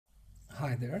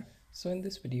Hi there. So in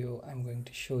this video, I'm going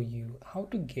to show you how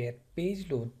to get page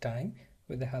load time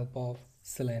with the help of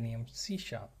Selenium C#.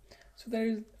 So there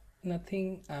is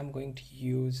nothing I'm going to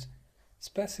use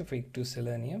specific to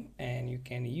Selenium, and you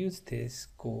can use this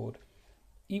code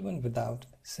even without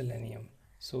Selenium.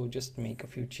 So just make a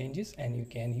few changes and you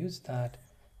can use that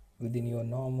within your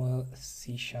normal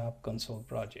C# console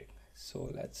project. So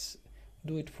let's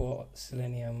do it for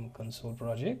Selenium console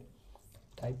project.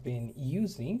 Type in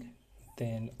using,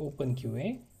 then open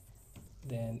QA,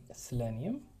 then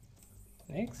Selenium.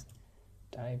 Next,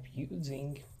 type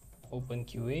using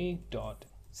openqa dot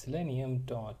selenium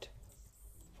dot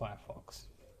firefox.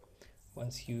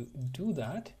 Once you do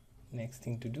that, next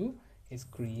thing to do is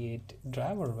create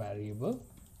driver variable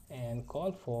and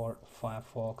call for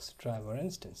Firefox driver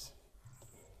instance.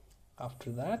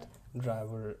 After that,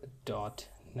 driver dot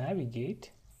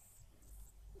navigate,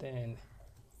 then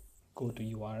go to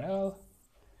URL,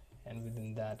 and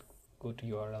within that go to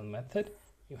URL method.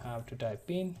 You have to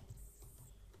type in,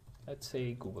 let's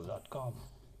say, google.com.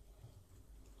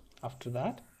 After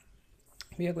that,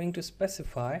 we are going to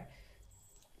specify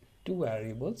two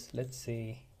variables, let's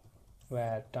say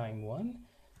var time1,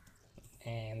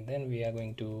 and then we are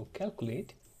going to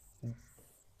calculate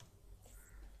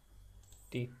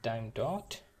datetime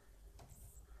dot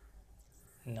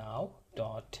now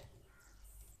dot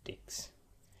ticks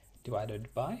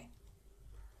divided by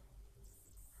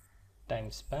time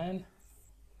span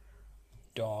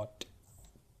dot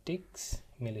ticks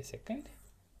millisecond.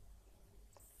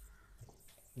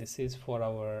 This is for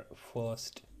our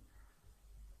first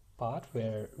part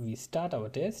where we start our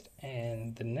test,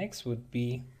 and the next would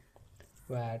be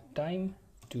var time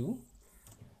 2,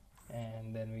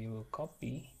 and then we will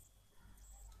copy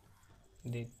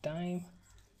date time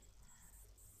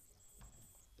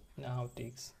now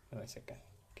takes millisecond.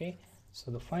 Okay,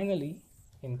 so the finally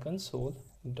in console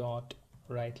dot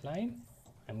write line,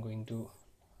 I'm going to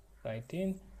write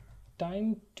in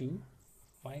time 2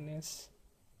 minus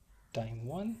time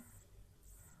 1.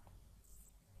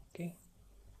 Okay,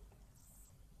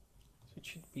 so it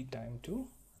should be time 2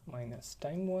 minus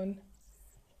time 1.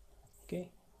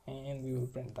 Okay, and we will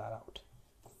print that out,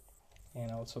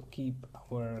 and also keep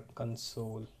our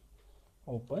console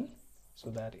open so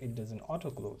that it doesn't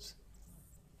auto close.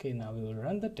 Okay, now we will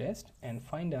run the test and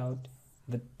find out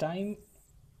the time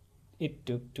it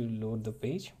took to load the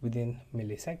page within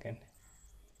millisecond.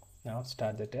 Now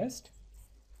start the test.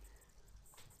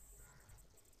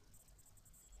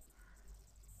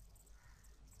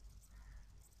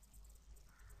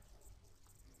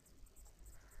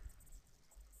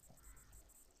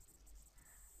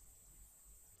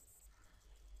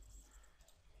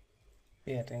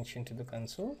 Pay attention to the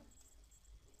console.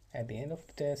 At the end of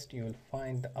the test, you will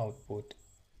find the output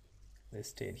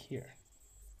listed here.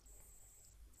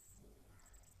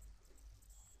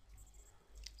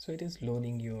 So it is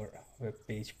loading your web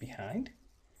page behind,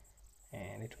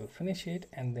 and it will finish it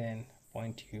and then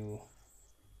point you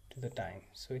to the time.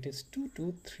 So it is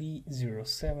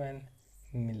 22307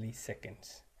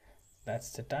 milliseconds.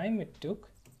 That's the time it took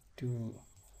to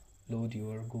load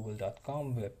your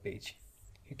google.com web page.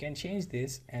 You can change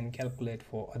this and calculate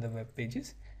for other web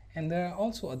pages, and there are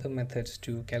also other methods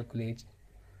to calculate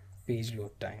page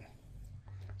load time.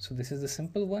 So this is the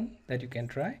simple one that you can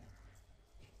try.